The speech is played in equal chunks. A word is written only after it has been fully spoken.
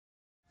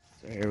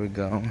So here we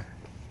go.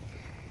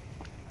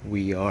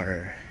 We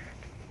are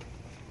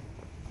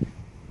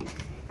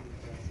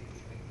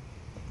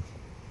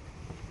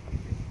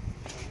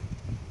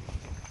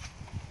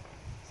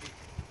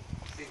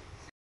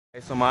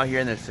so I'm out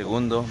here in el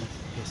segundo.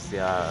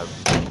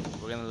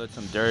 We're gonna load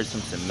some dirt,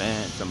 some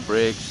cement, some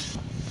bricks.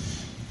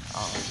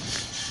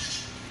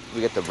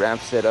 We got the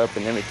ramp set up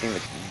and everything. We're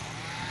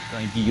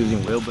going to be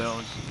using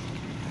wheelbarrows.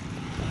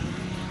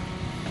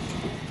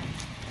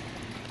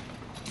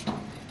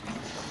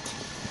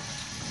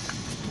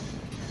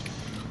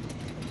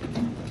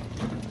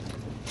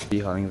 Be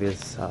hauling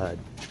this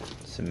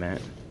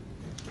cement,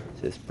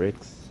 this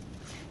bricks,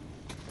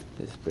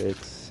 the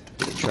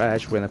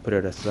trash. We're gonna put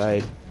it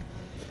aside.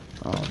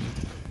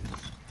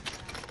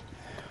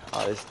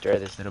 All this dirt,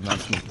 this little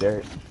mountain of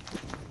dirt,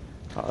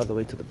 all the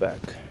way to the back.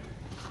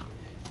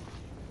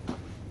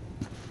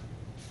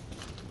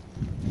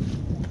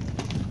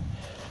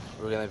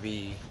 We're gonna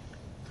be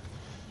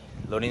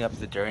loading up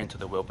the dirt into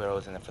the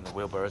wheelbarrows, and then from the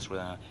wheelbarrows we're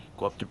gonna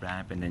go up the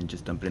ramp and then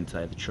just dump it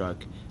inside the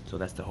truck. So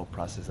that's the whole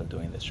process of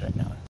doing this right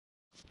now.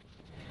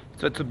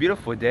 So it's a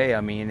beautiful day.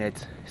 I mean,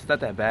 it's not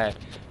that bad.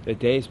 The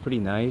day is pretty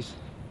nice.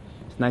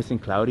 It's nice and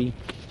cloudy.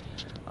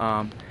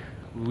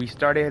 We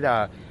started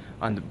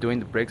doing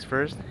the bricks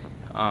first.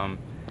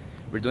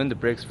 We're doing the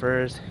bricks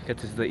first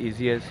because it's the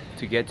easiest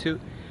to get to.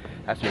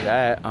 After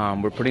that,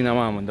 we're putting them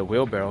on the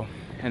wheelbarrow,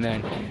 and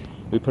then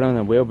we put on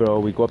the wheelbarrow.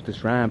 We go up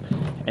this ramp,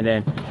 and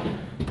then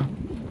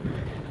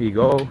we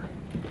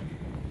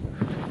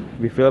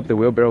fill up the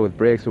wheelbarrow with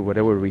bricks or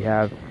whatever we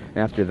have, and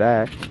after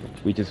that,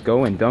 we just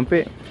go and dump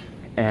it,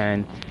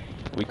 and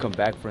we come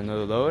back for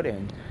another load,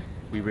 and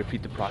we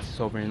repeat the process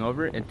over and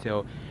over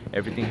until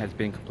everything has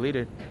been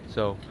completed.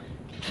 So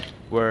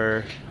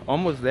we're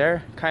almost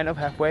there, kind of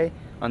halfway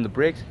on the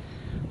bricks.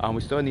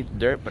 We still need the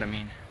dirt, but I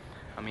mean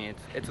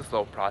it's a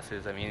slow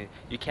process. I mean,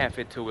 you can't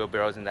fit 2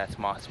 wheelbarrows in that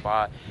small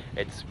spot.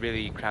 It's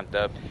really cramped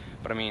up,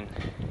 but I mean,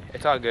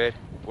 it's all good.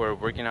 We're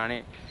working on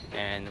it,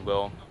 and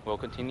we'll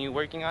continue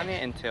working on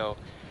it until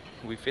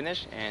we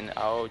finish, and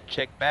I'll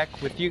check back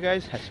with you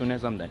guys as soon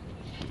as I'm done.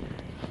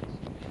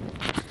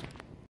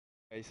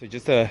 Okay, so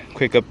just a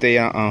quick update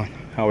on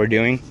how we're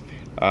doing.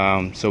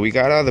 So we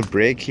got out of the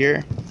brick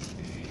here.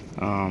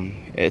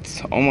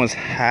 It's almost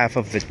half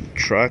of the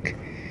truck,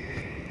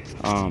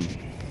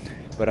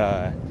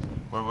 but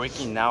we're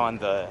working now on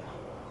the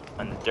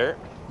dirt.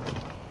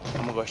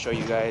 I'm gonna go show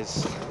you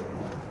guys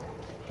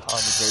how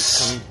the dirt's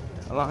coming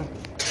along.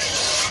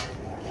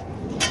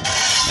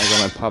 I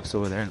got my pops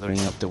over there loading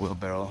up the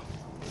wheelbarrow.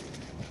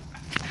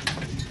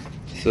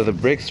 So the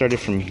brick started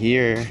from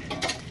here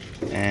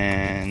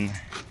and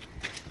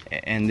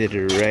it ended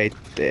right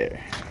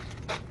there,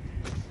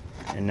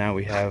 and now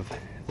we have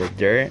the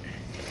dirt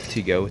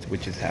to go with,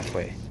 which is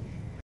halfway.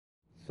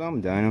 So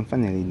I'm done. I'm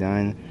finally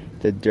done.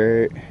 The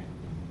dirt,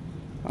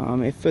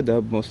 it filled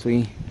up most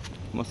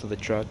of the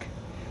truck,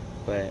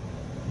 but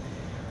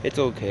it's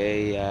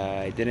okay.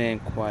 I didn't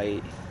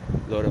quite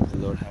load up the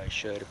load how I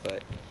should,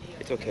 but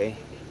it's okay.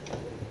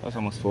 That's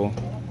almost full.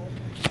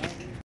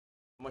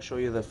 I'm gonna show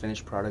you the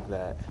finished product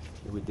that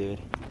we did.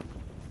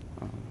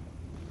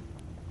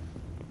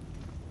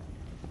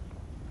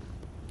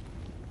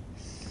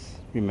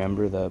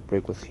 Remember, the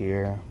brick was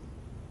here,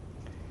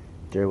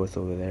 dirt was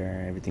over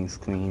there, everything's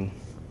clean.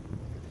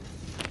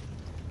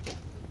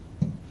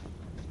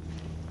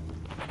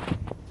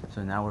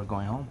 So now we're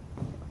going home.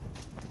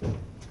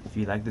 If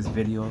you like this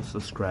video,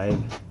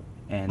 subscribe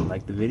and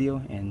like the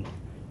video, and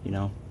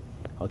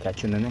I'll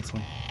catch you in the next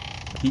one.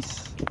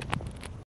 Peace.